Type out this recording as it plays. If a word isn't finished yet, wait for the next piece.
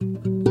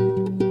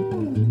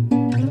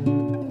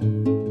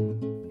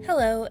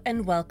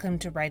and welcome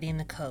to Writing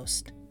the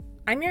Coast.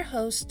 I'm your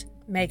host,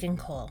 Megan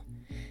Cole,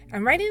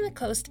 and Writing the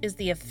Coast is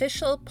the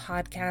official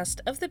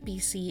podcast of the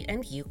BC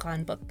and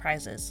Yukon Book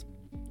Prizes.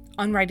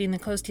 On Writing the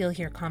Coast, you'll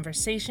hear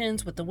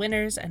conversations with the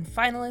winners and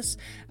finalists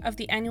of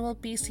the annual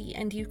BC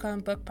and Yukon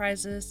Book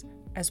Prizes,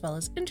 as well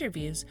as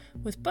interviews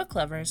with book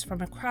lovers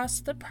from across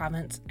the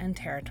province and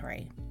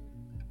territory.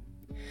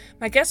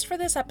 My guest for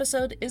this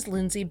episode is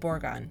Lyndsie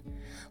Bourgon.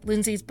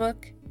 Lyndsie's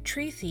book,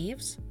 Tree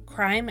Thieves: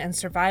 Crime and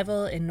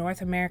Survival in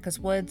North America's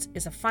Woods,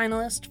 is a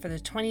finalist for the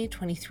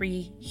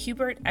 2023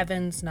 Hubert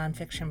Evans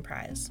Nonfiction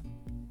Prize.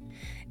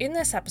 In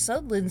this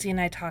episode, Lyndsie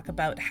and I talk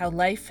about how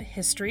life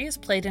histories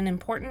played an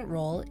important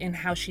role in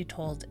how she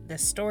told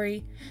this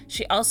story.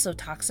 She also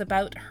talks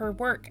about her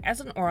work as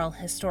an oral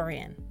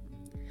historian.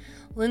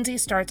 Lyndsie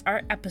starts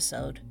our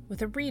episode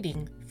with a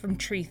reading from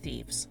Tree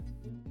Thieves.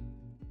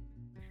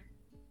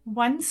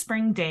 One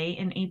spring day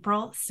in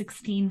April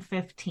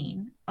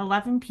 1615,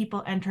 11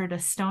 people entered a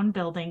stone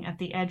building at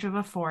the edge of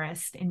a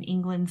forest in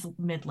England's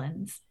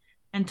Midlands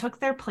and took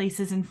their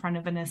places in front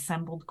of an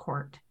assembled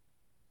court.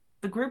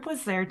 The group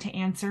was there to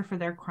answer for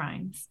their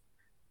crimes.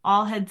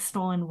 All had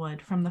stolen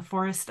wood from the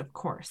forest, of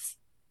course,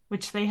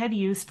 which they had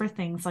used for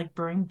things like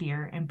brewing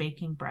beer and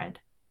baking bread.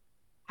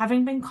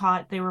 Having been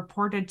caught, they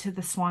reported to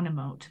the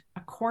Swanimote,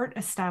 a court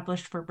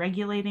established for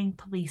regulating,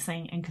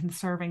 policing, and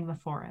conserving the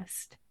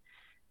forest.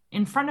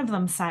 In front of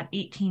them sat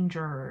 18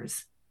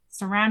 jurors.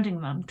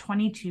 Surrounding them,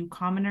 22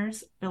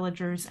 commoners,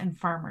 villagers, and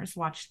farmers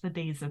watched the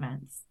day's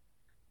events.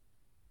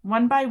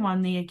 One by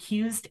one, the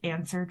accused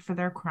answered for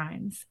their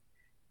crimes,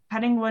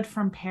 cutting wood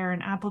from pear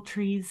and apple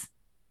trees,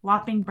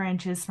 lopping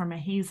branches from a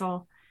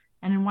hazel,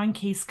 and in one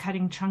case,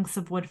 cutting chunks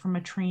of wood from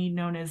a tree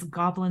known as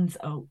Goblin's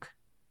Oak.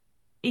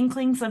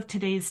 Inklings of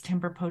today's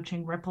timber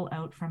poaching ripple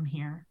out from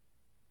here.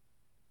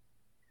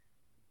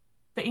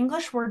 The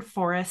English word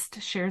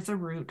forest shares a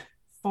root,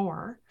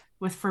 for,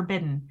 with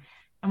forbidden,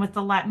 and with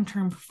the Latin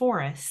term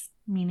foris,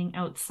 meaning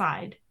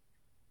outside.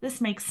 This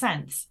makes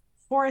sense.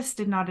 Forest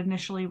did not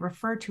initially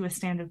refer to a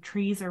stand of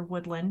trees or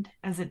woodland,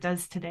 as it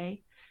does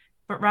today,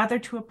 but rather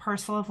to a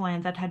parcel of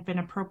land that had been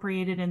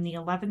appropriated in the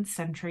 11th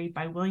century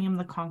by William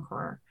the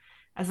Conqueror,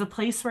 as a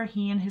place where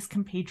he and his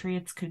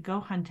compatriots could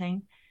go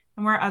hunting,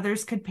 and where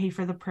others could pay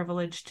for the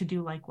privilege to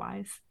do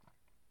likewise.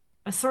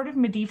 A sort of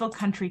medieval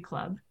country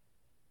club.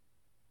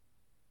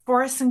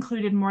 Forests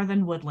included more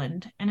than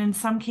woodland, and in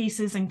some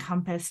cases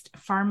encompassed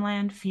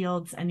farmland,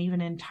 fields, and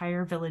even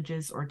entire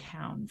villages or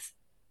towns.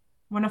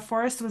 When a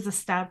forest was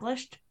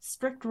established,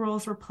 strict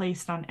rules were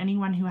placed on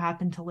anyone who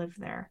happened to live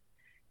there.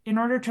 In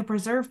order to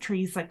preserve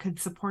trees that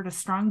could support a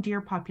strong deer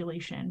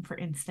population, for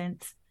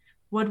instance,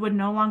 wood would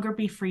no longer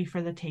be free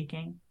for the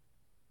taking.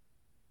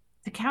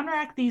 To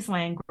counteract these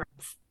land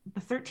grabs,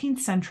 the 13th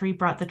century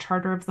brought the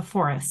Charter of the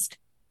Forest,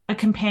 a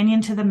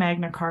companion to the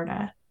Magna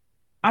Carta.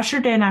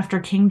 Ushered in after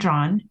King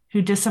John,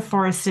 who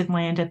disafforested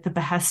land at the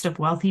behest of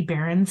wealthy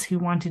barons who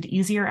wanted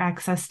easier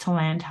access to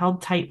land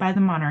held tight by the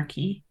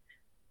monarchy,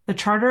 the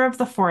Charter of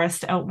the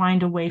Forest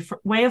outlined a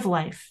way of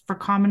life for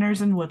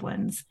commoners and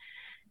woodlands,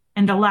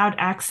 and allowed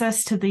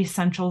access to the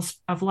essentials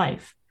of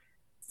life: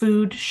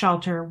 food,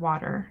 shelter,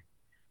 water.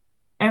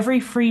 Every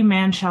free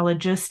man shall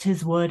adjust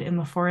his wood in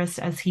the forest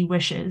as he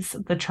wishes,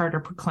 the Charter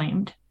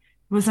proclaimed.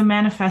 It was a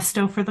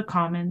manifesto for the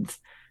commons,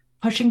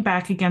 pushing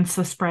back against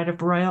the spread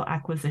of royal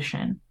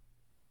acquisition.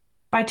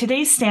 By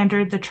today's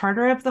standard, the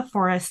Charter of the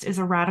Forest is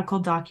a radical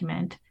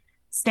document,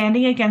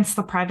 standing against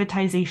the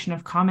privatization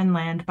of common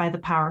land by the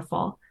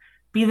powerful,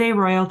 be they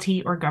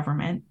royalty or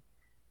government.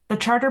 The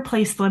Charter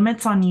placed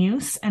limits on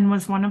use and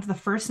was one of the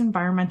first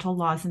environmental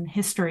laws in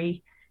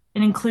history.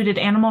 It included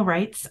animal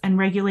rights and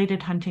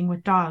regulated hunting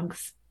with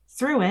dogs.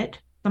 Through it,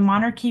 the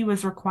monarchy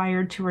was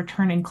required to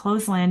return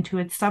enclosed land to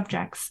its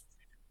subjects.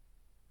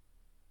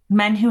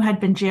 Men who had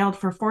been jailed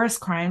for forest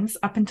crimes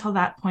up until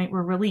that point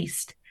were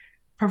released,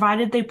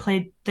 provided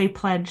they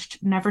pledged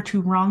never to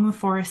wrong the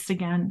forest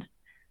again.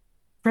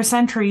 For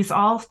centuries,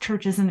 all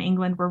churches in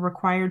England were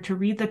required to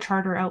read the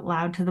Charter out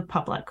loud to the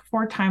public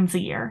 4 times a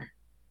year.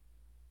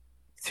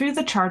 Through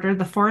the Charter,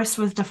 the forest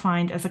was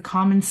defined as a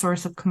common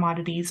source of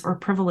commodities or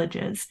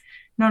privileges,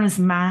 known as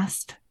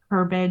mast,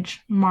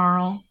 herbage,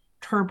 marl,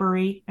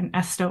 turbary, and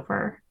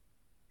estover.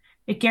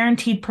 It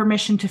guaranteed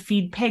permission to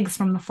feed pigs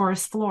from the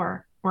forest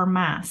floor, or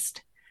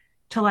mast,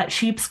 to let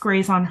sheep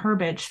graze on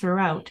herbage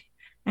throughout,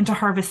 and to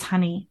harvest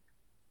honey.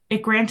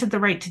 It granted the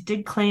right to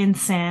dig clay and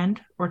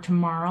sand, or to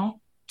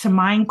marl, to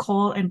mine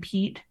coal and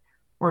peat,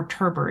 or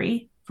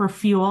turbary, for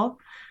fuel,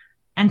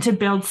 and to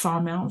build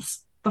sawmills.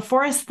 The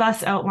forest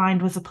thus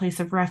outlined was a place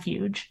of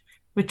refuge,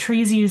 with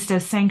trees used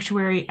as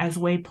sanctuary, as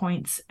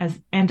waypoints,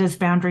 and as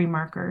boundary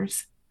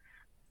markers.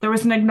 There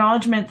was an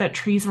acknowledgement that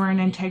trees were an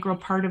integral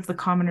part of the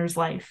commoner's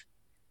life,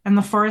 and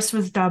the forest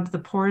was dubbed the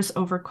poor's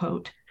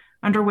overcoat,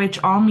 under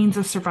which all means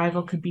of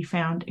survival could be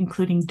found,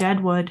 including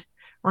dead wood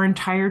or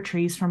entire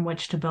trees from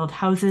which to build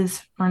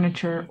houses,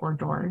 furniture, or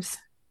doors.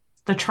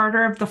 The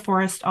Charter of the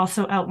Forest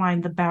also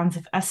outlined the bounds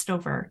of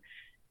estover,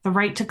 the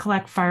right to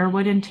collect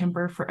firewood and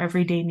timber for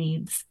everyday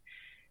needs.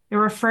 It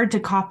referred to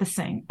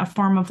coppicing, a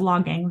form of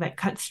logging that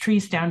cuts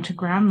trees down to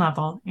ground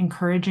level,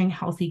 encouraging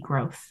healthy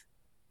growth.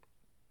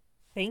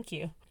 Thank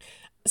you.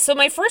 So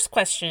my first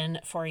question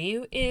for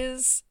you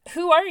is,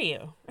 who are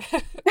you?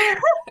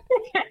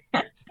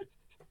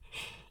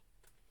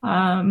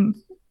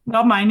 Um,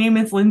 well, my name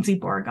is Lyndsie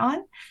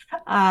Bourgon.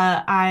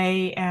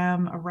 I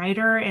am a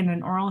writer and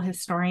an oral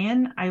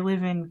historian. I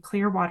live in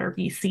Clearwater,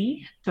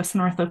 BC, just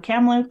north of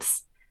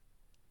Kamloops.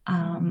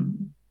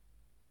 Um,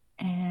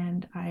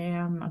 and I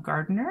am a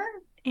gardener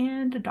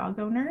and a dog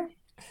owner.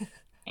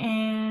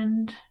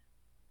 And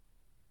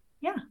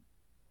yeah,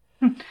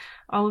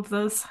 all of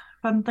those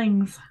fun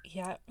things.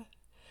 Yeah.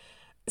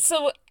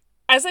 So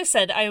as I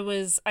said,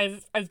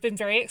 I've been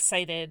very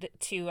excited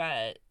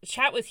to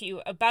chat with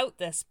you about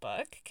this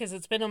book because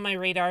it's been on my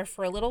radar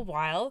for a little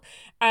while.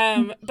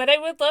 But I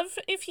would love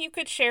if you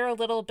could share a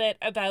little bit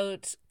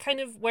about kind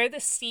of where the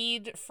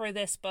seed for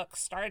this book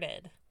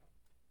started.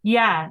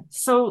 Yeah,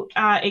 so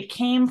it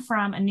came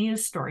from a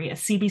news story, a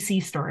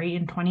CBC story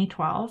in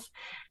 2012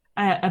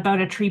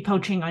 about a tree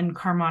poaching on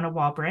Carmana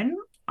Walbrin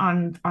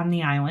on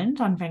the island,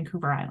 on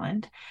Vancouver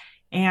Island.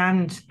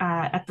 And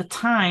at the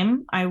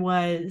time, I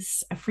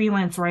was a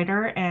freelance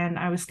writer, and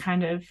I was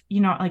kind of,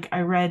 like I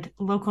read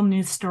local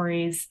news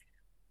stories,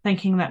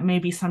 thinking that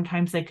maybe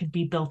sometimes they could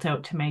be built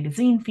out to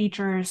magazine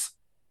features.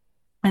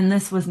 And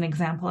this was an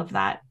example of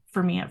that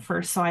for me at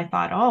first. So I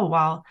thought, oh,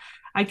 well,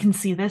 I can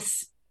see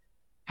this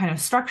kind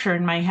of structure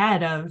in my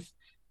head of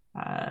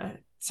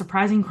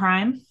surprising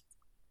crime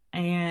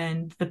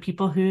and the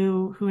people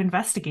who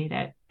investigate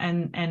it,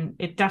 and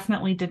it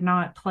definitely did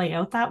not play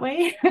out that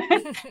way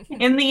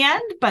in the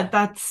end, but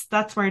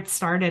that's where it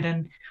started.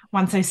 And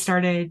once I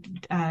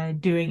started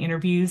doing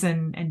interviews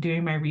and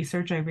doing my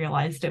research, I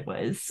realized it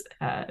was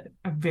a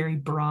very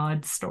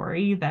broad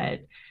story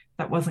that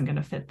wasn't going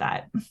to fit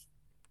that.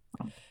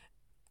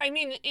 I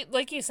mean,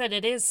 like you said,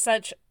 it's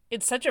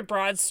such a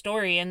broad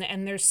story,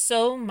 and there's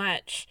so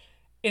much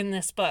in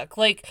this book.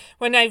 Like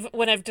when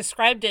I've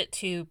described it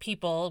to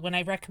people, when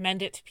I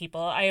recommend it to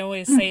people, I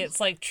always say it's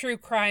like true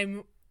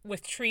crime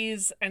with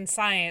trees and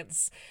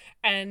science.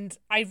 And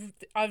I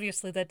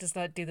obviously that does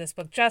not do this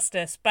book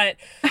justice, but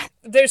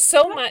there's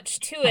so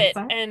much to it,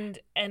 and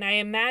I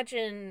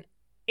imagine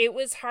it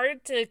was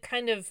hard to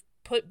kind of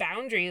put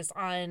boundaries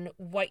on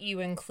what you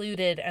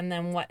included and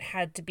then what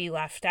had to be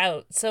left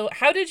out. So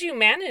how did you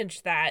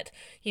manage that?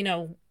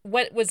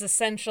 What was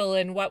essential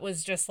and what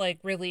was just like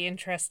really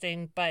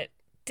interesting but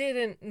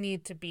didn't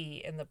need to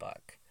be in the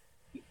book?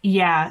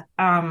 Yeah.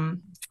 I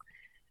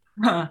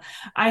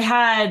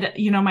had,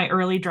 my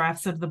early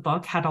drafts of the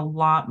book had a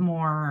lot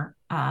more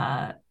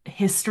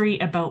history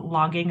about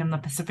logging in the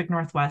Pacific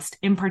Northwest,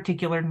 in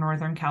particular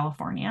Northern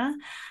California,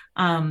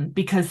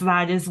 because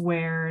that is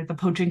where the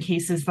poaching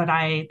cases that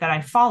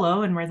I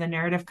follow and where the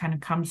narrative kind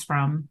of comes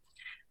from.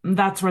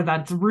 That's where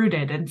that's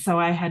rooted. And so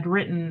I had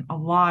written a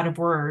lot of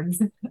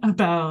words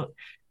about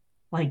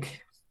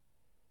like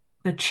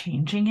the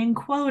changing in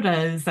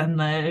quotas and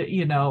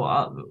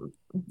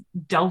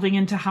delving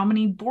into how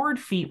many board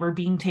feet were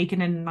being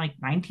taken in like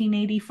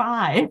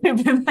 1985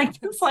 and like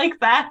things like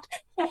that.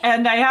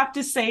 And I have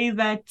to say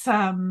that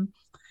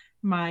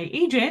my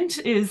agent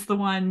is the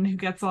one who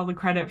gets all the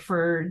credit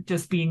for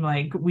just being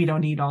like, we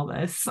don't need all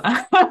this.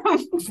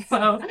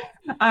 So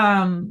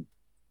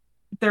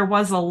there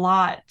was a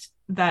lot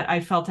that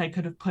I felt I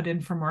could have put in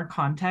for more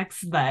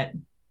context that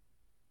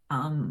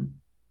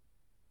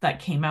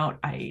came out.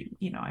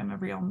 I'm a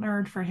real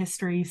nerd for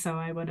history, so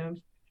I would have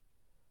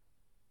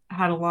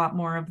had a lot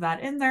more of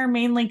that in there,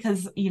 mainly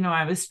because,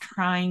 I was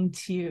trying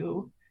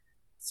to,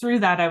 through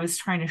that, I was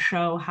trying to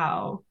show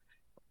how,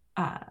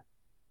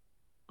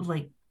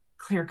 like,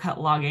 clear-cut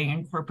logging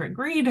and corporate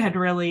greed had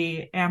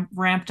really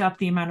ramped up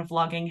the amount of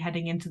logging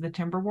heading into the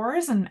timber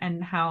wars,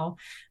 and how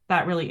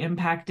that really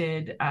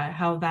impacted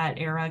how that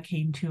era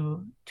came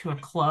to a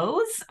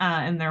close,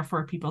 and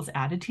therefore people's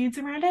attitudes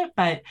around it.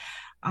 But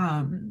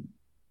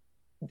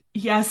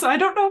yeah, so I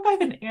don't know if I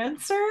have an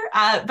answer,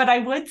 but I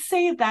would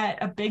say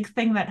that a big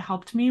thing that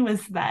helped me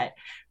was that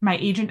my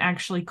agent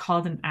actually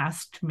called and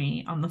asked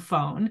me on the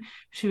phone.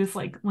 She was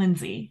like,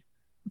 Lyndsie,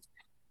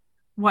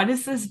 what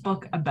is this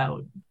book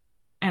about?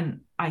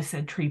 And I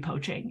said, tree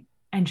poaching.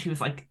 And she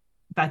was like,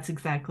 that's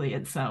exactly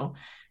it. So,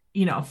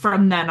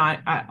 from then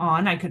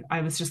on,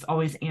 I was just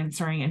always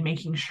answering and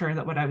making sure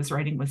that what I was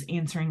writing was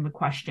answering the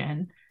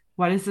question,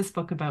 what is this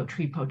book about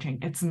tree poaching?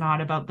 It's not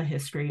about the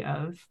history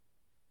of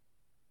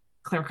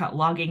clear-cut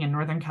logging in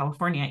Northern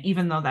California,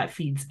 even though that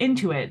feeds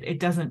into it.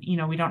 It doesn't,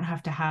 we don't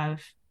have to have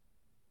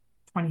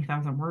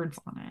 20,000 words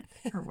on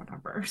it or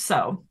whatever.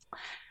 So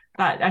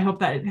that, I hope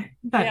that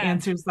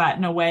answers that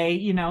in a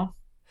way,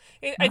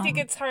 I think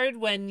it's hard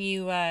when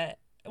you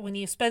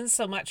spend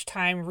so much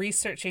time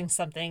researching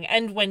something,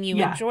 and when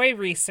you enjoy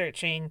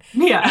researching,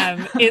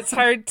 it's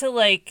hard to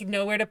like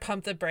know where to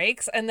pump the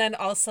brakes, and then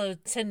also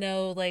to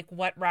know like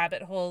what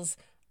rabbit holes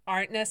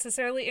aren't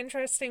necessarily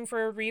interesting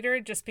for a reader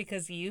just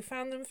because you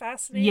found them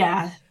fascinating.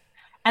 Yeah.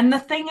 And the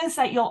thing is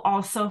that you'll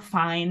also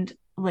find,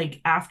 like,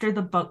 after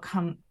the book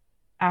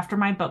after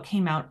my book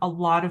came out, a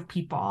lot of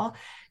people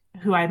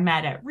who I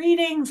met at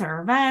readings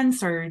or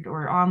events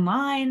or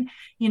online,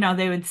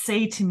 they would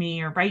say to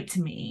me or write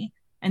to me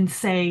and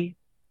say,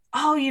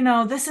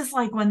 oh, this is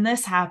like when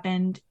this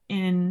happened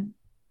in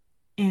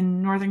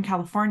Northern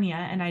California.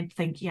 And I'd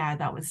think, yeah,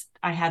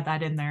 I had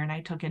that in there and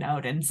I took it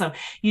out. And so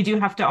you do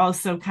have to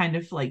also kind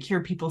of like hear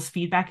people's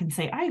feedback and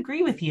say, I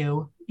agree with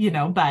you,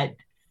 but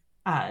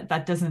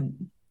that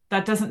doesn't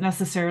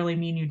necessarily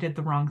mean you did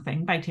the wrong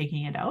thing by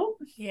taking it out.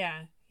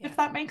 Yeah. If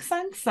that makes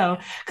sense. So,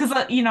 because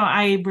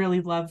I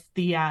really love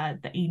the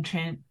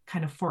ancient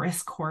kind of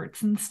forest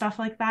courts and stuff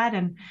like that,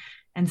 and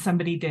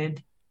somebody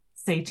did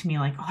say to me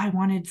like, "Oh, I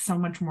wanted so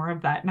much more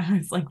of that," and I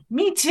was like,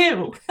 "Me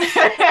too,"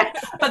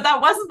 but that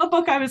wasn't the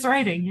book I was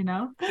writing,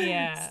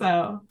 Yeah.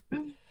 So,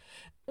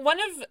 one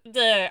of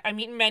the,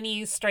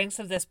 many strengths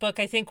of this book,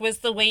 I think, was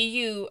the way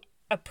you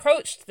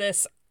approached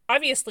this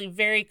obviously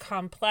very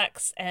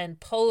complex and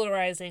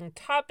polarizing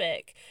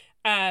topic.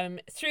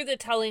 Through the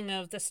telling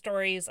of the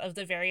stories of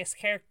the various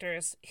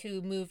characters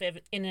who move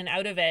in and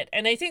out of it.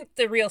 And I think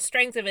the real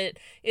strength of it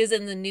is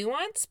in the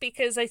nuance,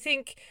 because I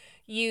think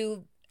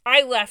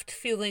I left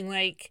feeling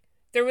like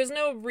there was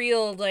no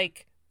real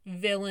like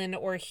villain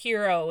or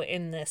hero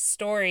in this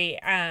story.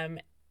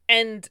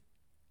 And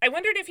I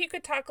wondered if you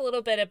could talk a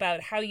little bit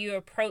about how you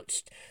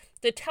approached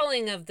the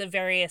telling of the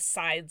various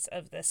sides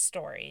of this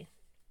story.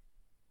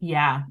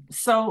 Yeah.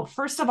 So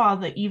first of all,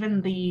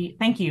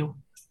 thank you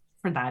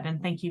for that,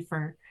 and thank you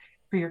for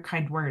your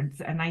kind words.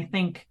 And I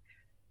think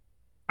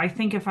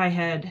if I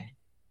had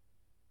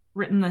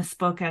written this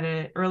book at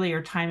an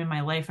earlier time in my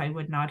life, I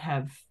would not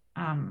have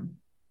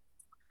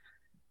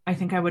I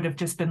think I would have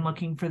just been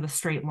looking for the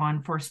straight law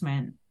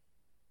enforcement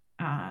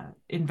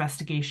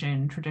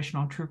investigation,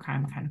 traditional true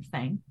crime kind of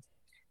thing.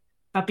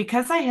 But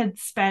because I had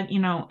spent,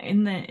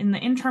 in the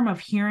interim of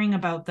hearing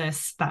about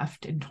this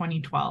theft in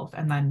 2012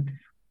 and then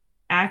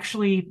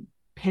actually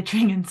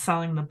pitching and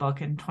selling the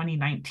book in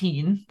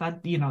 2019,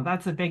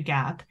 that's a big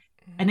gap.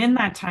 And in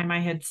that time I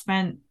had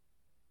spent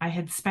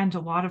a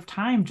lot of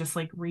time just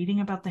like reading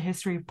about the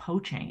history of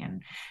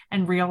poaching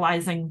and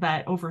realizing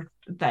that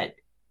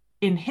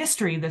in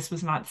history this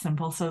was not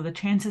simple. So the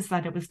chances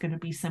that it was going to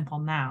be simple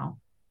now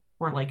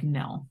were like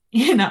nil.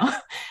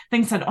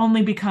 Things had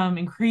only become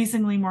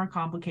increasingly more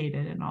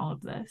complicated in all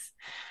of this.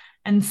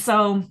 And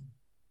so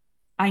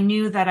I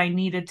knew that I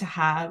needed to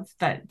have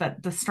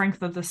that the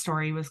strength of the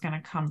story was going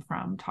to come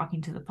from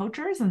talking to the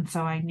poachers. And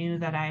so I knew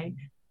that I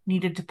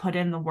needed to put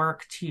in the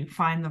work to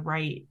find the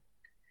right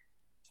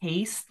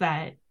case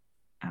that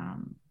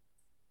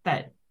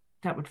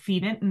would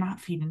feed it, not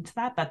feed into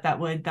that, but that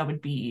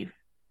would be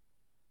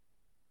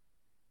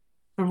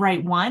the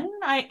right one.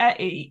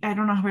 I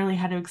don't know really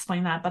how to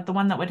explain that, but the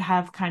one that would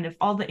have kind of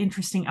all the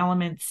interesting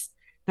elements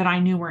that I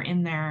knew were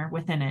in there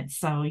within it.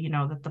 So,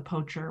 that the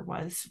poacher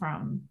was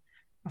from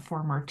a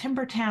former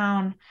timber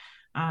town,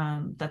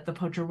 that the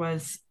poacher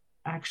was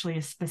actually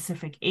a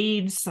specific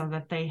age, so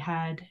that they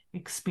had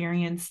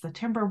experienced the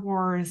timber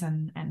wars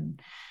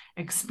and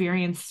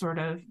experienced sort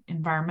of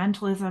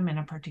environmentalism in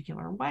a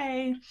particular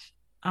way.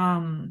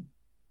 That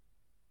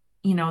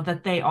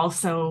they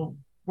also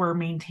were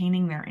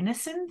maintaining their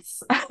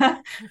innocence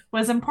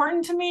was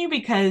important to me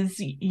because,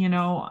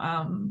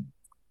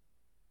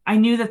 I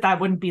knew that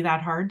wouldn't be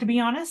that hard, to be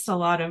honest. A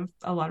lot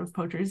of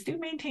poachers do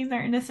maintain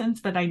their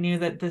innocence, but I knew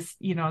that this,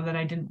 that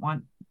I didn't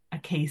want a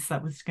case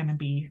that was going to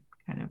be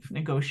kind of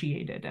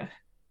negotiated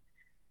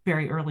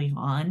very early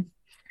on.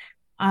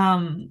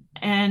 And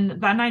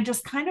then I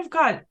just kind of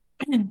got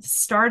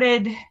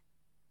started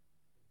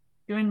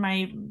doing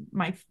my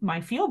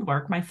field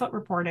work, my foot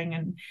reporting,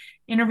 and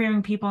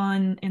interviewing people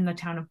in the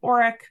town of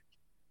Warwick.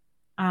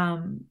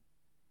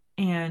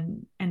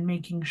 And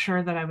making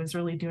sure that I was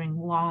really doing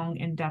long,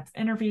 in-depth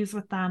interviews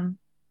with them.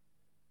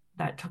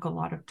 That took a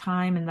lot of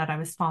time, and that I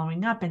was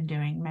following up and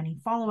doing many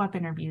follow-up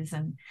interviews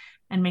and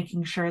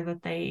making sure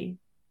that they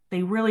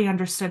really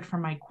understood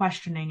from my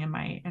questioning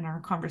and our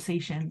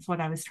conversations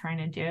what I was trying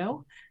to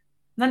do.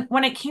 Then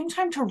when it came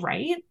time to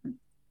write,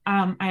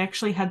 I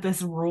actually had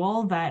this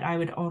rule that I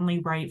would only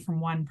write from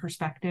one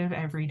perspective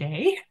every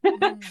day.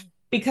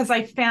 Because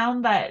I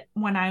found that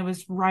when I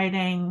was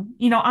writing,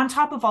 on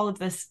top of all of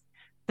this,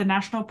 the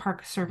National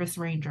Park Service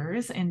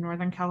rangers in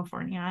Northern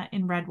California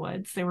in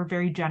Redwoods, they were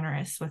very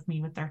generous with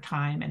me with their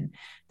time, and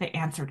they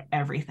answered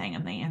everything,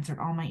 and they answered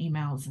all my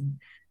emails and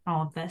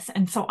all of this.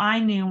 And so I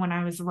knew when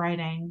I was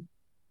writing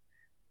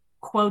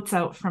quotes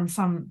out from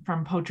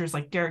poachers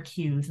like Derek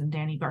Hughes and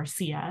Danny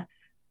Garcia,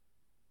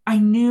 I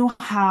knew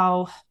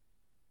how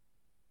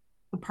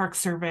the Park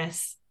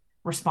Service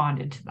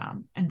responded to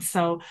them. And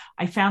so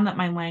I found that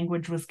my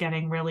language was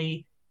getting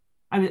really,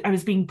 I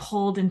was being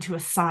pulled into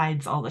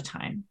asides all the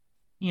time,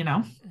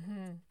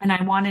 and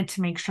I wanted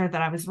to make sure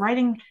that I was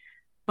writing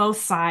both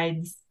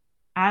sides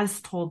as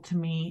told to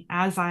me,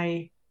 as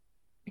I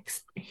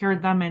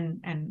heard them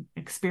and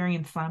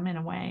experienced them in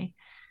a way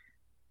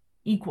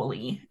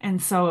equally.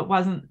 And so it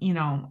wasn't,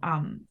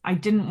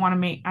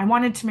 I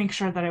wanted to make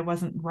sure that I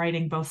wasn't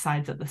writing both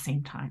sides at the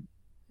same time,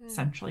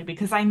 essentially,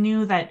 because I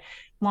knew that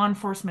law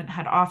enforcement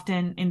had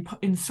often,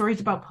 in stories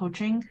about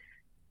poaching,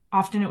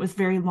 often it was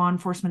very law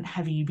enforcement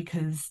heavy,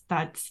 because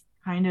that's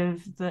kind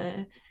of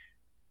there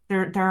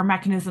are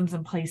mechanisms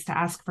in place to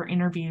ask for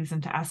interviews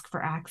and to ask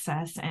for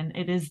access. And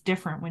it is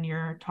different when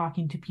you're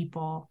talking to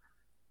people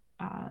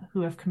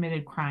who have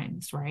committed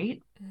crimes,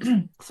 right?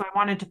 Mm-hmm. So I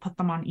wanted to put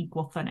them on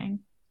equal footing.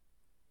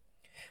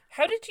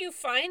 How did you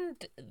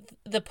find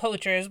the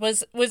poachers?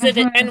 Was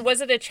Mm-hmm.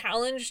 was it a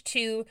challenge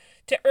to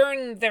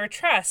earn their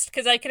trust?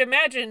 Because I could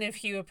imagine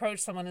if you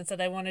approached someone and said,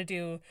 "I want to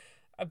do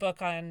a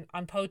book on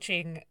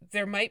poaching,"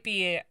 there might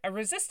be a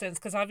resistance,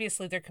 because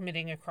obviously they're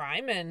committing a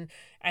crime, and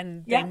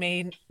they Yeah.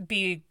 may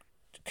be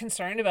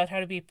concerned about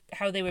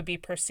how they would be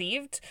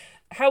perceived.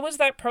 How was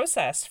that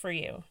process for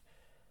you?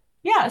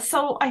 Yeah.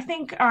 So I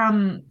think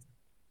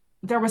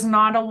there was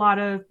not a lot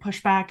of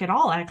pushback at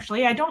all,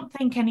 actually. I don't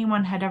think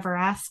anyone had ever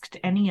asked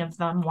any of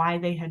them why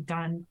they had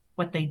done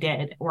what they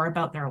did or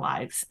about their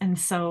lives. And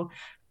so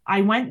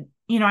I went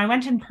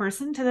in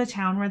person to the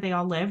town where they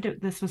all lived.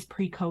 This was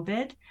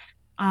pre-COVID.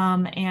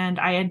 And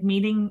I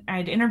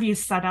had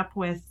interviews set up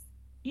with,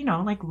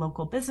 like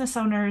local business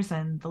owners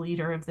and the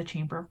leader of the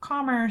Chamber of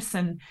Commerce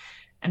and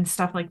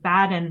stuff like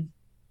that. And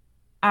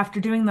after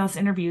doing those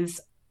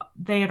interviews,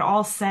 they had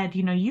all said,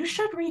 you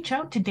should reach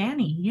out to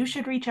Danny. You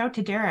should reach out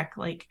to Derek.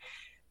 Like,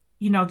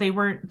 they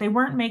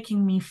weren't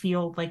making me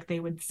feel like they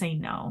would say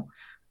no.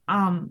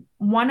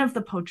 One of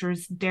the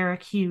poachers,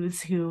 Derek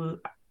Hughes,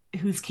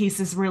 whose case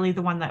is really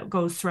the one that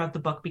goes throughout the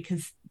book,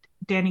 because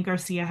Danny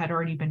Garcia had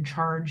already been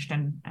charged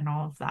and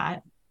all of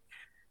that.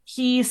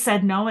 He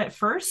said no at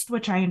first,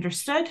 which I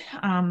understood,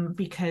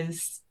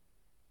 because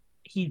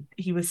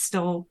he was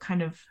still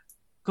kind of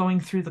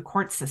going through the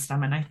court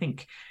system, and I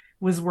think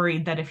was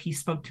worried that if he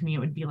spoke to me, it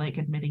would be like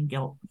admitting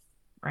guilt,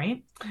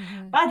 right?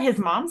 Mm-hmm. But his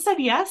mom said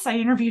yes. I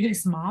interviewed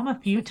his mom a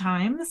few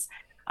times.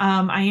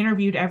 I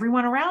interviewed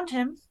everyone around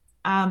him.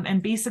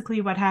 And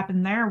basically what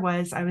happened there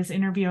was I was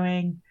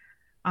interviewing,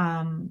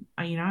 I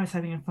was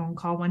having a phone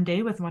call one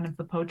day with one of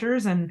the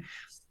poachers, and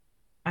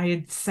I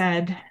had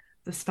said,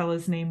 this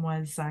fellow's name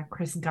was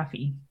Chris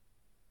Guffey.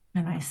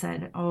 And I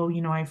said, oh,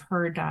 I've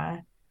heard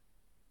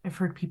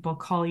people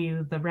call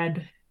you the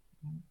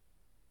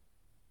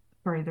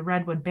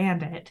Redwood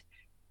Bandit.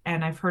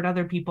 And I've heard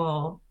other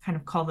people kind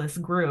of call this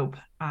group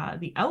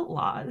the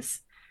Outlaws.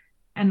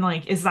 And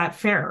like, is that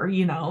fair?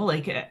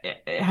 Like,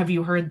 have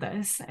you heard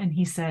this? And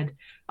he said,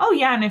 oh,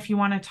 yeah. And if you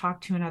want to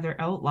talk to another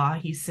outlaw,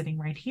 he's sitting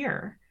right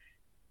here.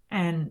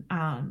 And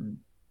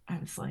I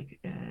was like,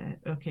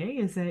 okay,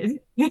 is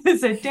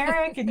it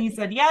Derek? And he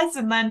said, yes.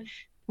 And then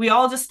we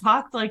all just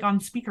talked like on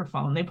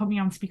speakerphone. They put me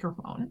on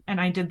speakerphone, and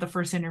I did the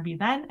first interview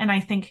then. And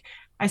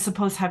I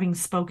suppose having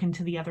spoken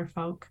to the other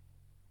folk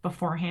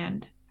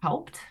beforehand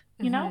helped,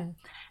 Mm-hmm.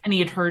 and he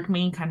had heard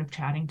me kind of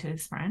chatting to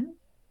his friend.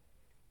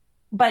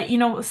 But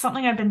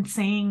something I've been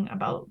saying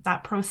about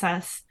that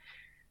process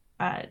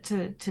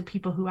to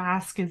people who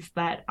ask is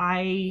that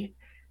I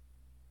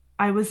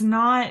was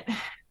not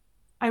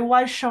I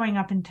was showing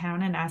up in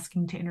town and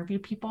asking to interview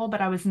people,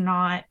 but I was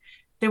not,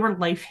 they were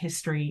life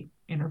history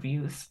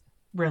interviews,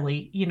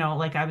 really.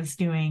 Like I was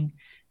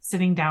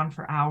sitting down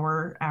for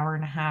hour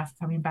and a half,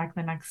 coming back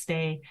the next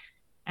day.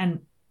 And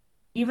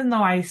even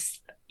though I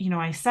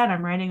said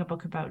I'm writing a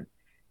book about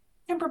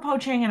timber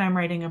poaching, and I'm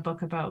writing a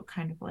book about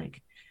kind of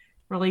like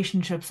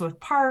relationships with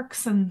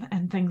parks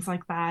and things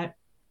like that,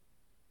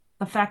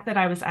 the fact that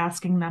I was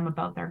asking them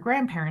about their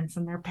grandparents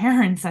and their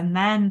parents, and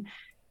then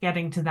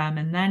getting to them,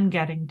 and then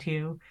getting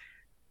to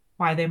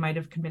why they might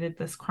have committed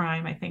this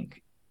crime, I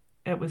think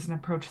it was an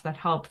approach that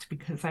helped,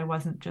 because I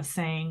wasn't just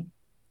saying,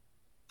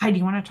 hi, do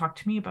you want to talk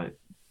to me about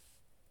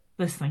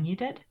this thing you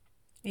did?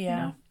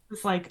 Yeah.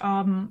 It's like,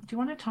 do you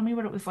want to tell me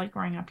what it was like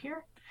growing up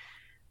here?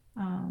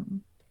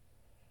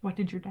 What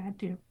did your dad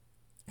do?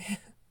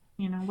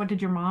 What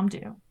did your mom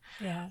do?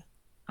 Yeah.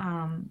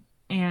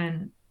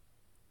 And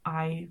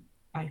I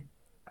I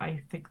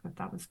I think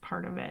that was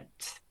part of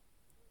it.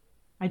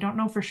 I don't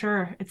know for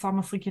sure. It's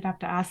almost like you'd have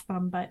to ask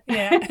them, but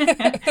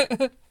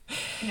Yeah.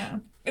 yeah.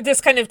 This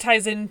kind of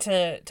ties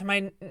into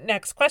my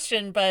next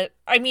question, but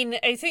I mean,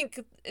 I think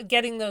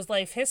getting those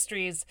life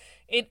histories,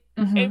 it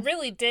Mm-hmm.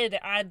 really did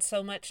add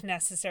so much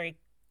necessary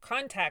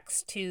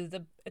context to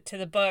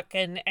the book,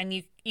 and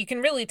you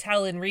can really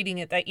tell in reading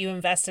it that you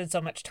invested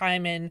so much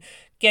time in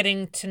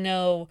getting to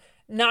know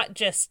not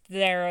just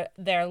their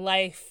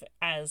life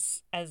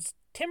as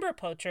timber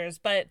poachers,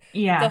 but the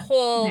Yeah.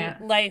 whole Yeah.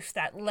 life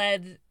that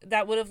would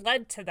have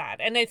led to that.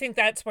 And I think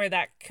that's where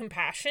that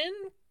compassion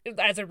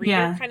as a reader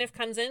Yeah. kind of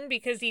comes in,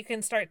 because you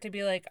can start to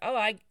be like, oh,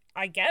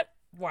 I get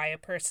why a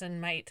person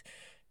might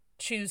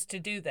choose to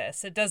do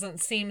this. It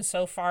doesn't seem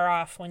so far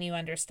off when you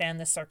understand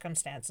the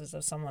circumstances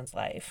of someone's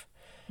life.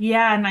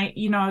 Yeah. And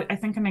I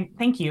think,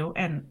 thank you.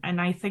 And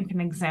I think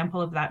an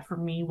example of that for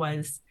me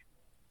was,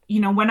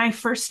 when I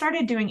first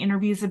started doing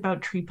interviews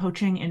about tree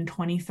poaching in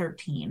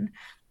 2013,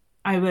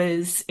 I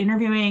was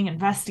interviewing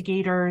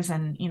investigators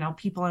and,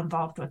 people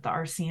involved with the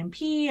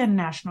RCMP and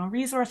Natural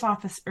Resource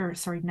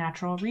Officers,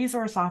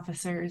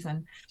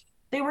 and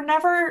they were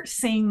never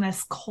saying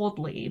this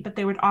coldly, but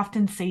they would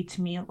often say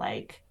to me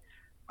like,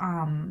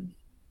 like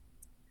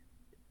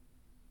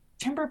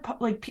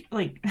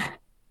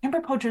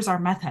timber poachers are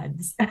meth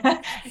heads.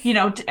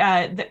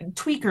 The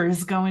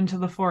tweakers go into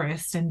the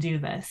forest and do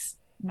this.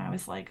 And I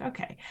was like,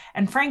 okay.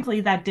 And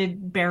frankly, that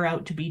did bear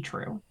out to be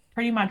true.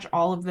 Pretty much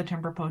all of the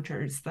timber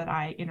poachers that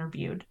I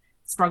interviewed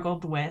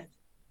struggled with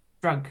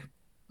drug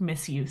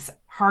misuse,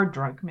 hard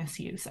drug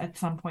misuse at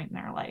some point in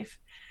their life.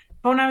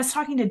 But when I was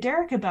talking to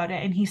Derek about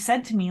it, and he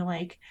said to me,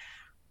 like,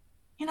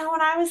 when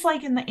I was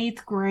like in the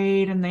 8th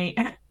grade and they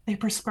they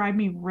prescribed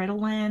me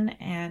Ritalin,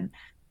 and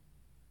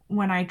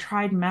when I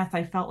tried meth,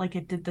 I felt like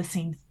it did the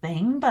same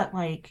thing, but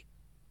like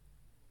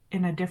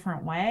in a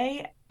different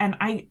way. And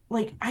I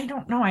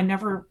don't know.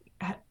 I'm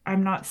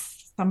not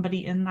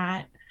somebody in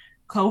that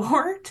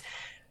cohort,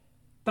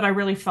 but I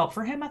really felt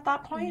for him at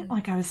that point.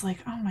 Like, I was like,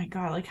 oh my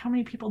God, like how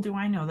many people do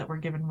I know that were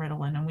given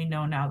Ritalin? And we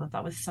know now that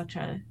that was such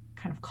a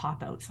kind of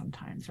cop out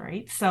sometimes.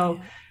 Right. So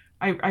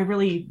I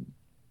really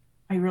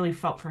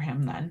felt for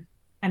him then.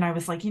 And I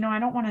was like, I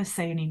don't want to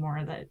say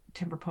anymore that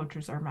timber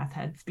poachers are meth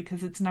heads,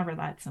 because it's never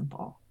that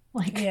simple.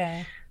 Like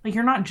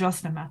you're not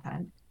just a meth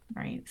head,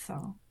 right?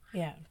 So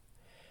I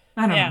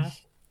don't know.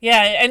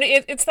 And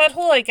it's that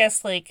whole, I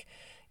guess, like,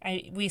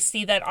 we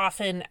see that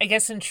often, I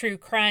guess, in true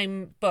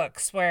crime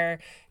books where,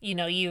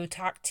 you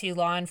talk to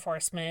law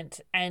enforcement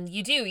and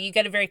you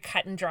get a very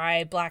cut and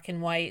dry, black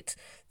and white.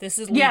 This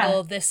is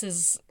legal. This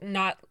is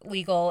not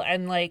legal.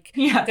 And like,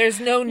 there's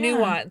no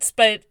nuance,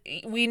 but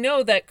we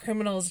know that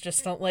criminals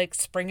just don't like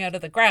spring out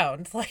of the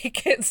ground.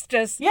 Like, it's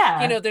just,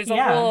 there's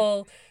a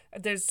whole,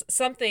 there's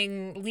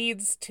something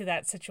leads to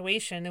that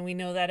situation, and we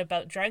know that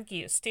about drug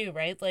use too,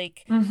 right?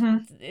 Like,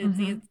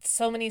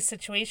 so many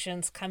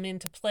situations come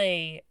into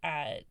play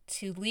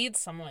to lead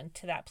someone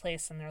to that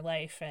place in their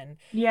life. And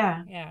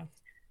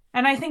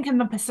and I think in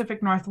the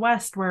Pacific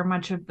Northwest, where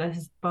much of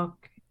this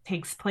book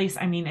takes place,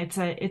 I mean, it's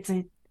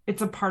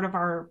a part of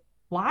our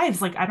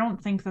lives. Like, I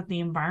don't think that the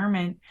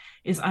environment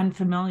is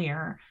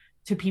unfamiliar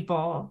to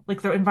people.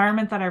 Like, the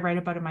environment that I write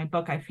about in my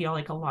book, I feel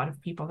like a lot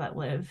of people that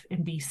live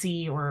in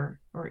BC or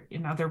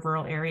in other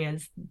rural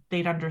areas,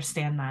 they'd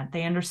understand that.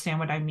 They understand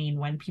what I mean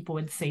when people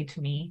would say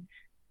to me,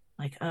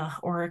 like,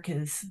 Oric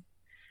is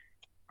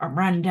a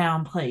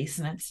rundown place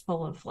and it's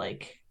full of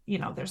like,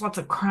 there's lots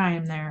of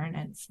crime there and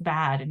it's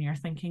bad. And you're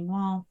thinking,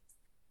 well,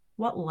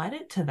 what led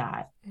it to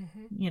that?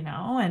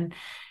 And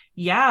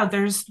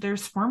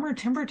there's former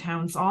timber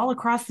towns all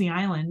across the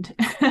island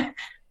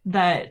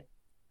that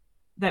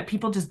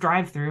people just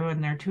drive through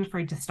and they're too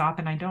afraid to stop.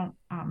 And I don't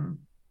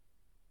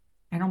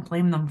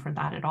blame them for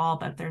that at all,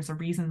 but there's a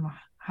reason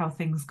how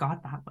things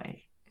got that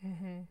way.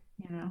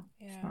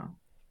 So.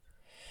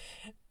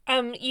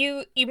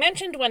 You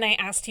mentioned when I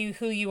asked you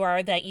who you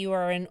are that you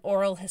are an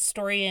oral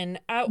historian.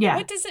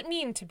 What does it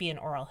mean to be an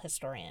oral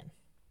historian?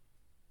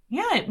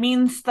 Yeah, it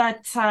means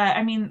that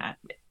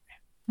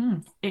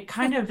it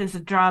kind of is a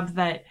job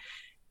that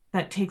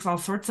takes all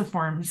sorts of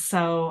forms.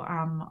 So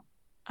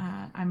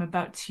I'm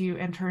about to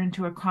enter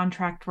into a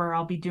contract where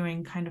I'll be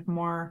doing kind of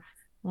more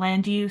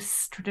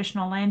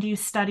traditional land use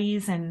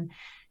studies, and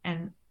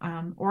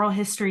oral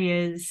history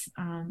is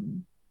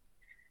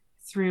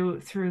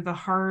through the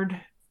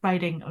hard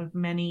fighting of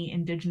many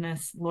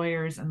Indigenous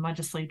lawyers and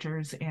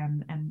legislators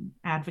and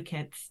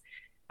advocates.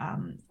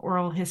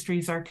 Oral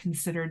histories are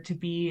considered to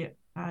be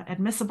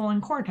admissible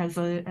in court as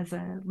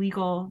a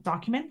legal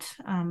document,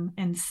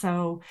 and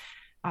so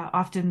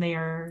often they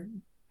are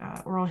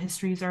oral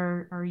histories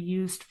are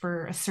used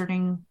for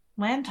asserting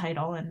land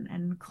title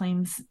and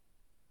claims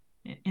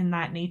in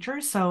that nature.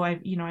 So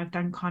I've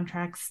done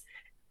contracts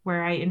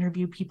where I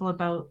interview people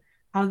about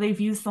how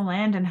they've used the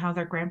land and how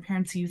their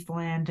grandparents used the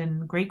land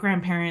and great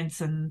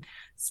grandparents, and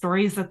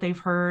stories that they've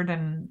heard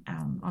and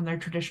on their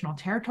traditional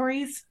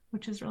territories,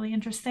 which is really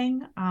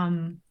interesting.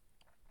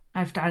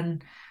 I've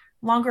done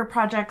longer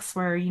projects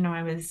where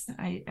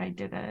I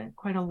did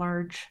quite a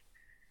large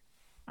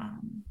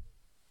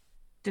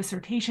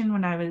dissertation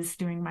when I was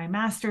doing my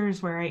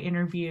master's, where I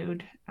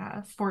interviewed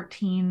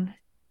 14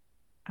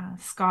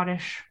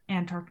 Scottish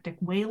Antarctic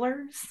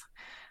whalers,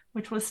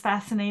 which was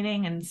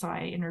fascinating. And so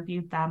I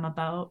interviewed them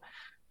about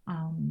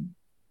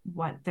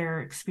what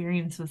their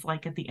experience was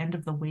like at the end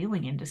of the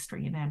whaling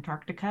industry in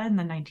Antarctica in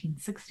the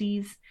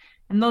 1960s.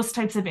 And those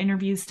types of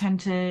interviews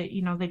tend to,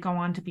 they go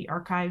on to be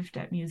archived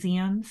at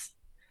museums.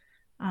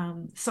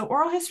 So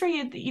oral history,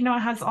 it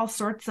has all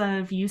sorts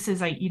of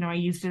uses. I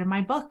used it in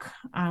my book.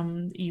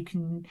 You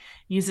can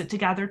use it to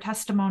gather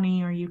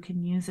testimony, or you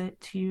can use it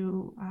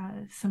to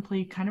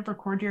simply kind of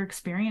record your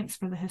experience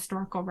for the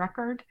historical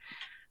record,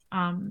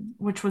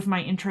 which was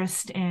my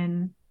interest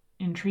in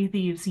tree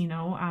thieves.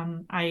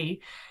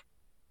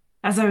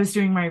 As I was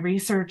doing my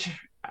research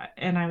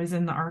and I was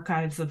in the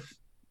archives of,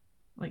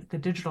 like, the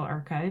digital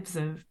archives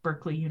of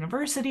Berkeley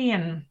University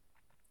and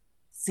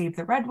Save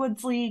the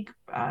Redwoods League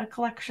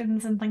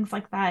collections and things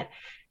like that,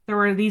 there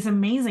were these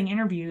amazing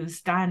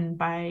interviews done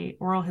by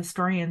oral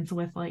historians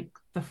with, like,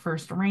 the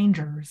first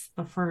rangers,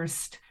 the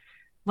first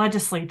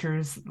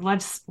legislators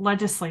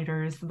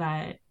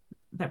that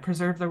that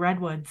preserved the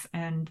redwoods,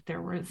 and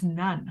there was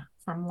none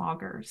from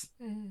loggers.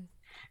 Mm.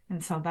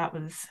 And so that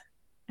was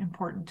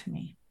important to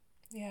me.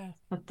 Yeah.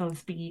 That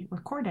those be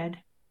recorded,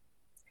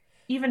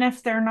 even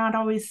if they're not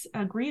always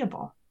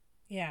agreeable.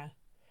 Yeah.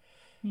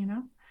 You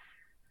know?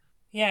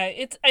 Yeah,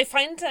 I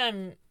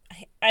find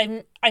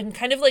I'm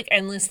kind of like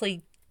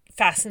endlessly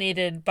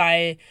fascinated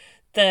by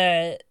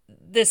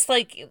this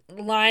like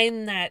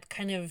line that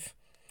kind of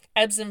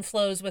ebbs and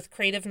flows with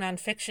creative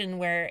nonfiction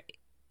where,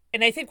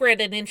 and I think we're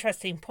at an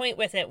interesting point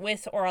with it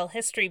with oral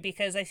history,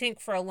 because I think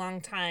for a long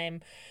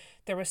time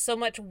there was so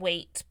much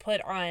weight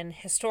put on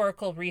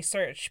historical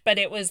research, but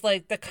it was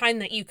like the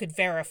kind that you could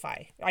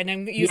verify. And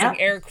I'm using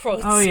air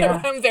quotes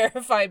around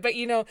verify, but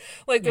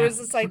like there was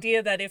this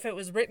idea that if it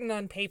was written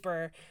on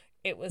paper,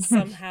 it was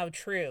somehow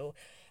true,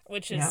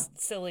 which is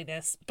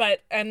silliness.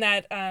 And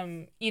that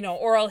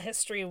oral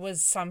history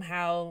was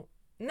somehow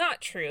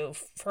not true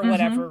for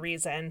whatever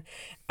reason.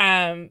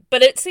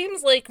 But it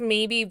seems like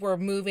maybe we're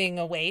moving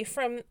away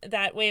from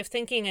that way of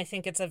thinking. I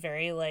think it's a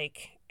very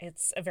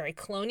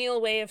colonial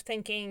way of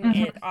thinking.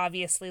 It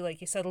obviously,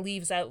 like you said,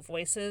 leaves out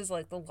voices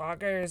like the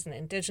loggers and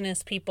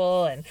indigenous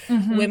people and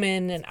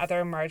women and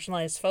other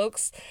marginalized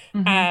folks.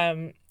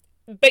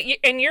 But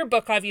your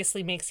book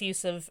obviously makes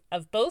use of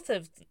both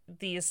of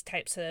these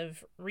types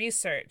of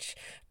research.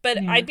 But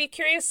I'd be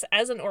curious,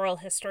 as an oral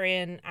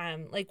historian,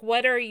 like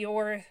what are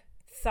your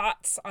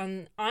thoughts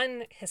on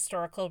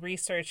historical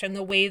research and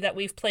the way that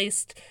we've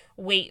placed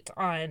weight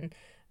on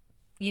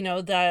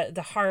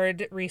the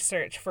hard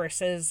research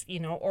versus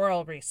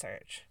oral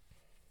research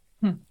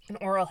and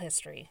oral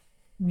history?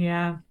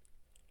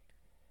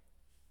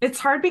 It's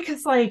hard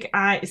because like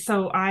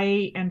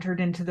I entered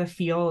into the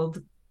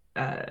field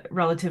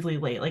relatively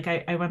late. Like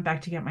I went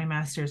back to get my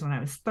master's when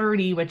I was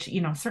 30, which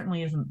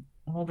certainly isn't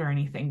old or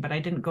anything, but I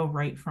didn't go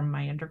right from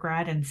my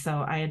undergrad, and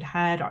so I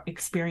had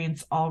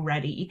experience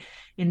already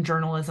in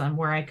journalism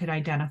where I could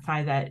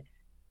identify that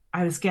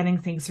I was getting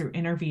things through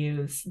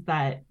interviews,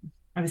 that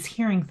I was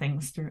hearing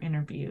things through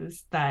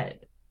interviews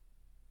that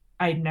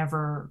I'd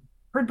never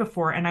heard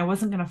before, and I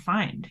wasn't going to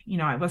find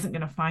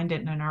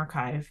it in an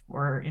archive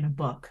or in a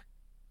book.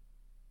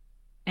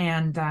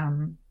 And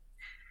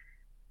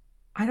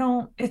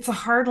it's a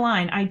hard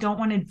line. I don't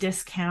want to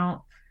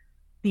discount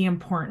the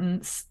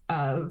importance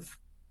of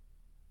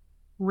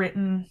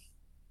the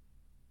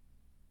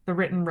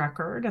written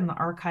record and the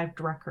archived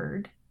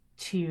record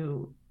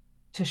to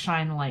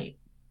shine light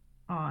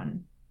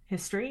on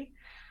history.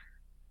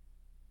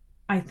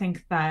 I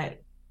think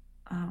that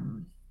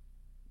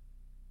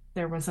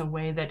there was a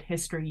way that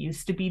history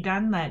used to be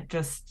done that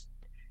just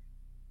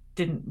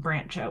didn't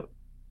branch out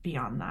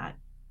beyond that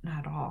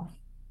at all.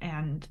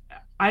 And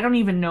I don't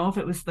even know if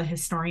it was the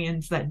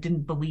historians that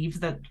didn't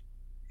believe that.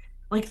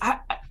 Like,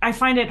 I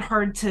find it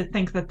hard to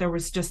think that there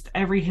was just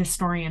every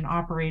historian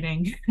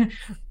operating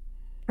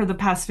for the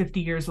past 50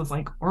 years was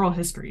like oral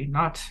history,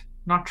 not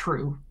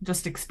true,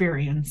 just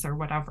experience or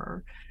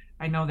whatever.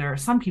 I know there are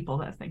some people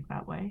that think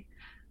that way,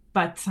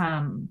 but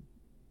I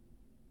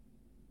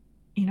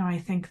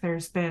think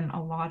there's been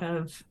a lot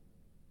of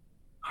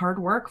hard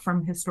work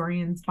from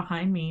historians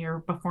behind me or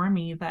before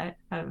me that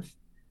have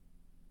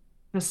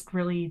just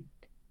really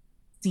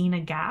seen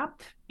a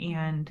gap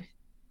and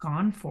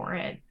gone for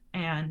it.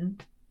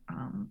 And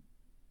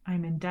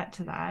I'm in debt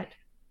to that.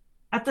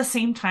 At the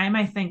same time,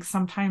 I think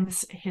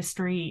sometimes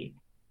history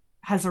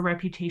has a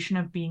reputation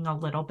of being a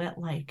little bit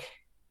like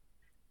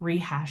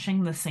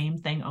rehashing the same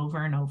thing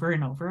over and over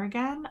and over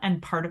again.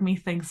 And part of me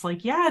thinks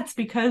like, yeah, it's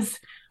because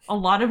a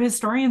lot of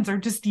historians are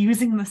just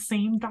using the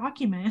same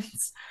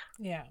documents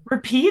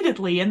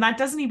repeatedly. And that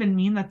doesn't even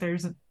mean that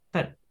there's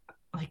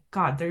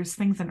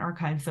things in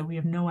archives that we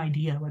have no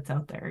idea what's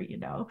out there,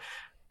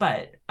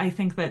 But I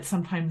think that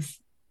sometimes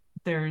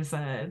there's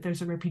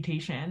a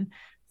reputation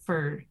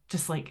for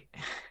just like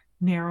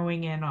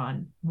narrowing in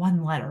on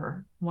one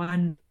letter,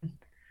 one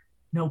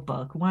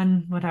notebook,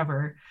 one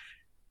whatever.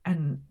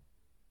 And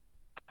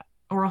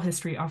oral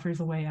history offers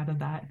a way out of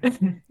that.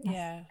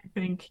 Yeah. I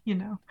think,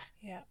 Yeah.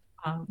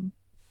 So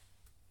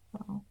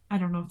I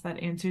don't know if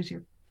that answers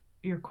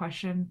your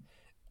question.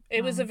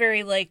 It was a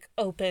very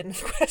open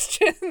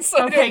question,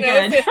 so okay,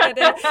 I don't know if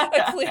it had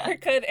a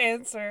clear-cut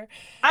answer.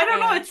 I don't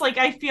know. It's like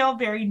I feel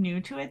very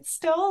new to it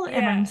still,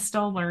 and I'm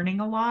still learning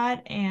a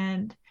lot.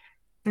 And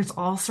there's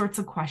all sorts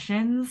of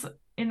questions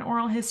in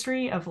oral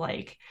history of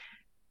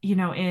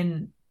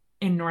in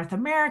North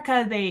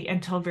America,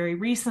 until very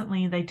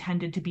recently, they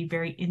tended to be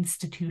very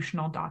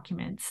institutional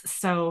documents.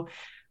 So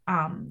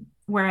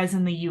whereas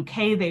in the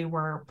UK, they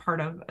were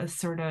part of a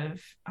sort of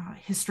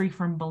history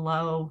from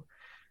below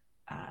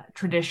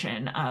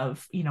tradition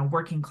of,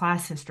 working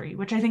class history,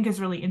 which I think is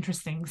really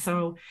interesting.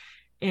 So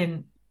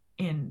in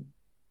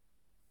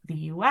the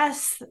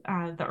US,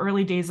 the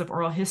early days of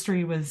oral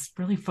history was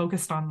really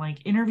focused on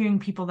interviewing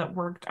people that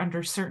worked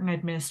under certain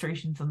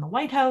administrations in the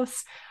White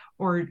House,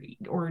 or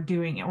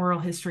doing oral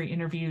history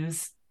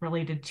interviews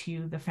related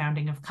to the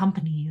founding of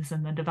companies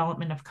and the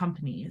development of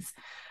companies.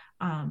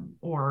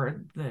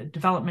 or the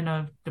development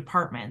of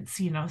departments,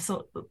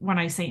 so when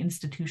I say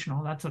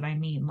institutional, that's what I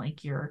mean.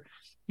 Like you're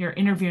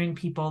interviewing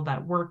people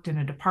that worked in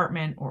a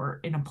department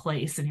or in a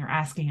place, and you're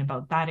asking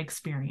about that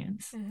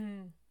experience.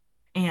 Mm-hmm.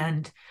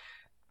 And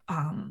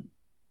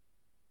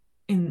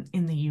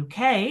in the UK,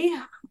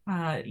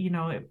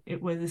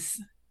 it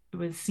was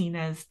seen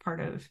as part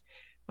of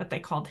what they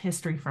called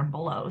history from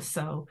below.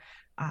 So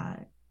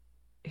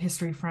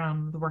history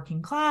from the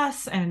working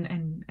class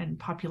and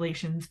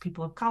populations,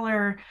 people of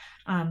color,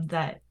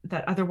 that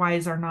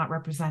otherwise are not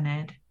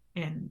represented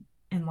in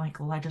like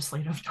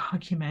legislative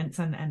documents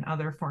and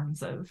other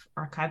forms of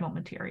archival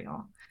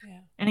material. Yeah.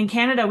 And in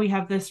Canada, we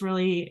have this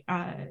really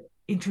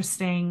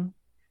interesting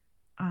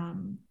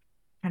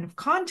kind of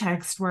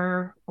context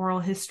where oral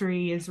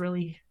history is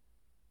really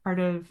part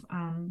of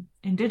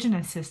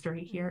Indigenous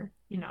history here,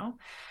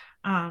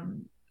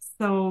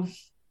 so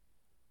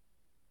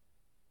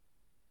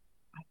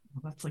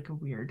that's like a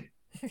weird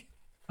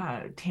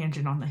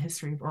tangent on the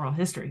history of oral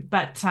history,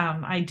 but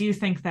I do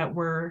think that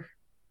we're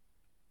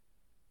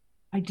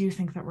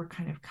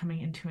kind of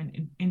coming into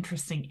an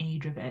interesting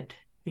age of it,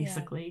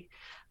 basically.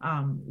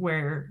 Yeah.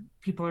 Where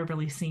people are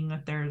really seeing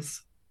that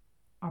there's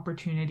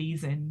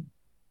opportunities in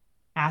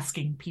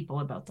asking people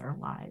about their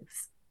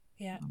lives,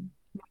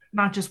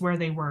 not just where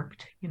they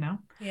worked,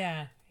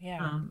 Yeah.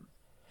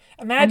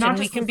 Imagine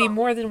we can be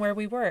more than where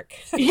we work.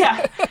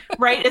 Yeah,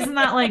 right. Isn't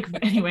that like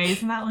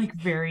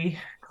very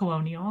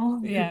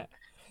colonial? Yeah.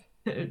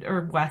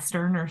 Or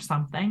Western or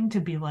something,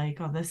 to be like,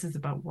 oh, this is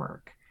about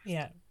work.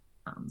 Yeah.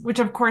 Which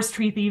of course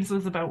Tree Thieves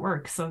was about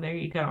work. So there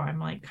you go. I'm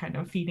like kind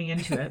of feeding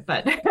into it,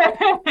 but.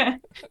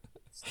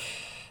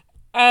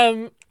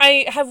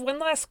 I have one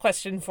last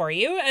question for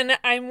you, and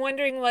I'm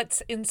wondering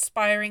what's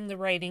inspiring the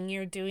writing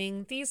you're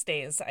doing these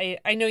days.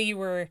 I know you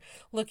were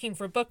looking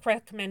for book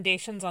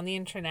recommendations on the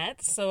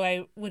internet, so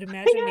I would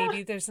imagine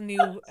maybe there's a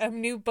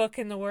new book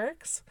in the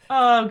works.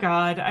 Oh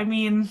God. I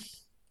mean,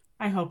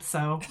 I hope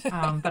so.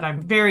 But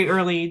I'm very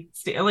early.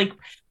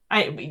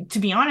 To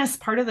be honest,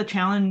 part of the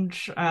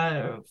challenge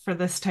for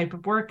this type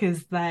of work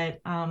is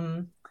that,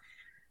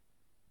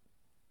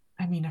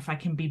 if I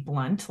can be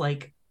blunt,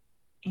 like,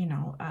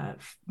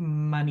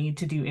 money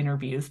to do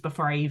interviews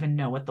before I even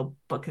know what the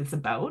book is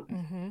about.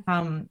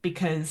 Mm-hmm.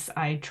 Because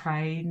I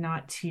try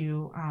not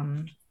to,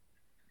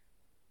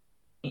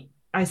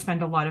 I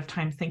spend a lot of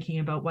time thinking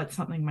about what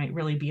something might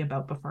really be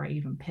about before I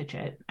even pitch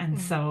it.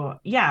 And so,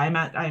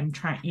 I'm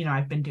trying,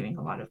 I've been doing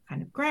a lot of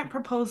kind of grant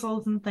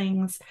proposals and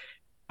things.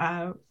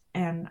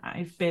 And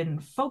I've been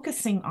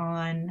focusing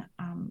on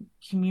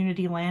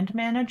community land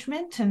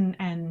management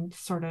and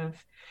sort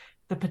of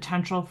the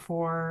potential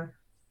for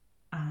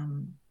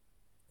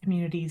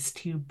communities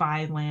to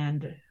buy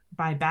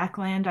back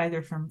land,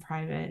 either from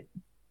private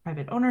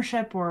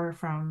ownership or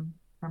from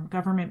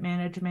government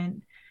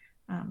management,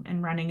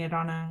 and running it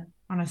on a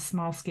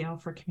small scale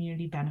for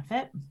community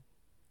benefit.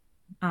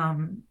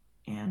 And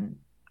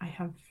I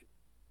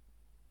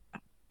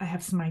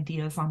have some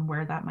ideas on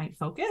where that might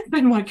focus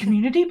and what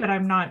community, but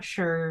I'm not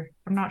sure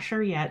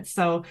yet.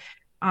 So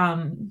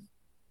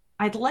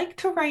I'd like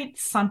to write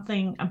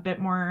something a bit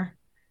more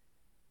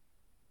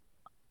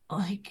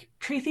like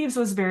Tree Thieves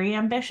was very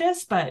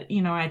ambitious, but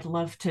I'd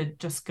love to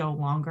just go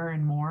longer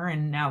and more.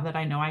 And now that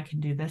I know I can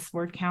do this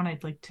word count,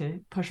 I'd like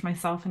to push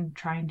myself and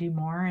try and do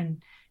more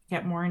and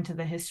get more into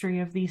the history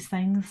of these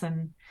things.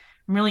 And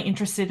I'm really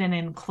interested in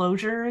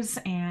enclosures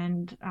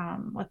and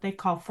what they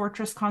call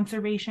fortress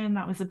conservation.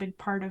 That was a big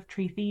part of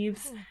Tree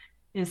Thieves,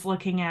 is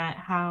looking at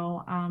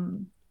how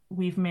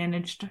we've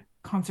managed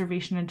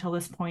conservation until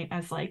this point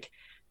as like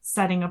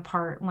setting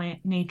apart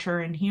nature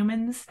and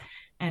humans,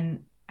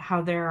 and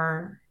how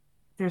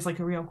there's like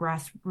a real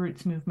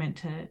grassroots movement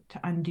to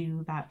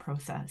undo that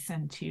process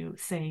and to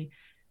say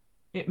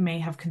it may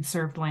have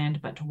conserved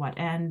land, but to what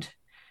end?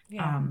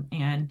 Yeah.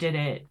 And did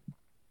it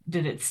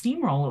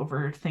steamroll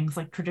over things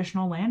like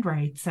traditional land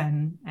rights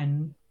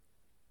and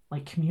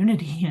like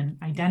community and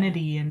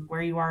identity and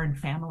where you are in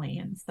family?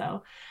 And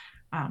so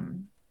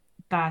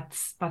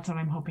that's what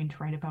I'm hoping to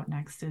write about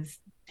next, is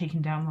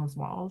taking down those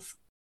walls.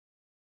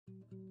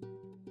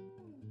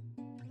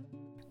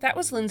 That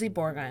was Lyndsie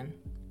Bourgon.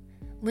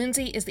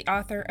 Lyndsie is the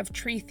author of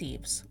Tree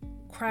Thieves,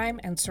 Crime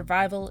and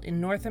Survival in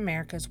North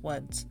America's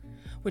Woods,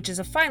 which is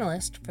a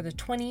finalist for the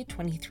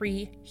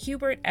 2023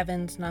 Hubert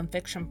Evans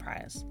Nonfiction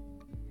Prize.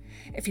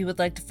 If you would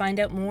like to find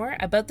out more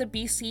about the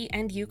BC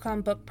and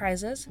Yukon Book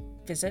Prizes,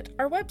 visit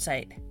our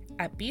website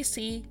at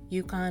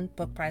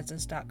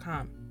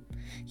bcyukonbookprizes.com.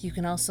 You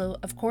can also,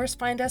 of course,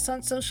 find us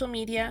on social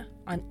media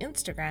on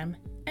Instagram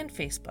and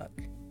Facebook.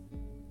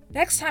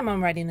 Next time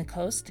on Writing the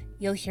Coast,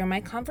 you'll hear my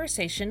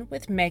conversation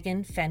with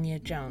Megan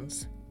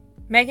Fenya-Jones.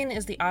 Megan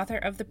is the author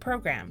of The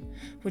Program,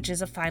 which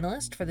is a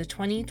finalist for the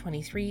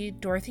 2023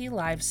 Dorothy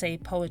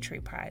Livesay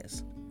Poetry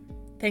Prize.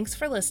 Thanks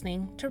for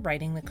listening to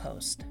Writing the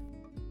Coast.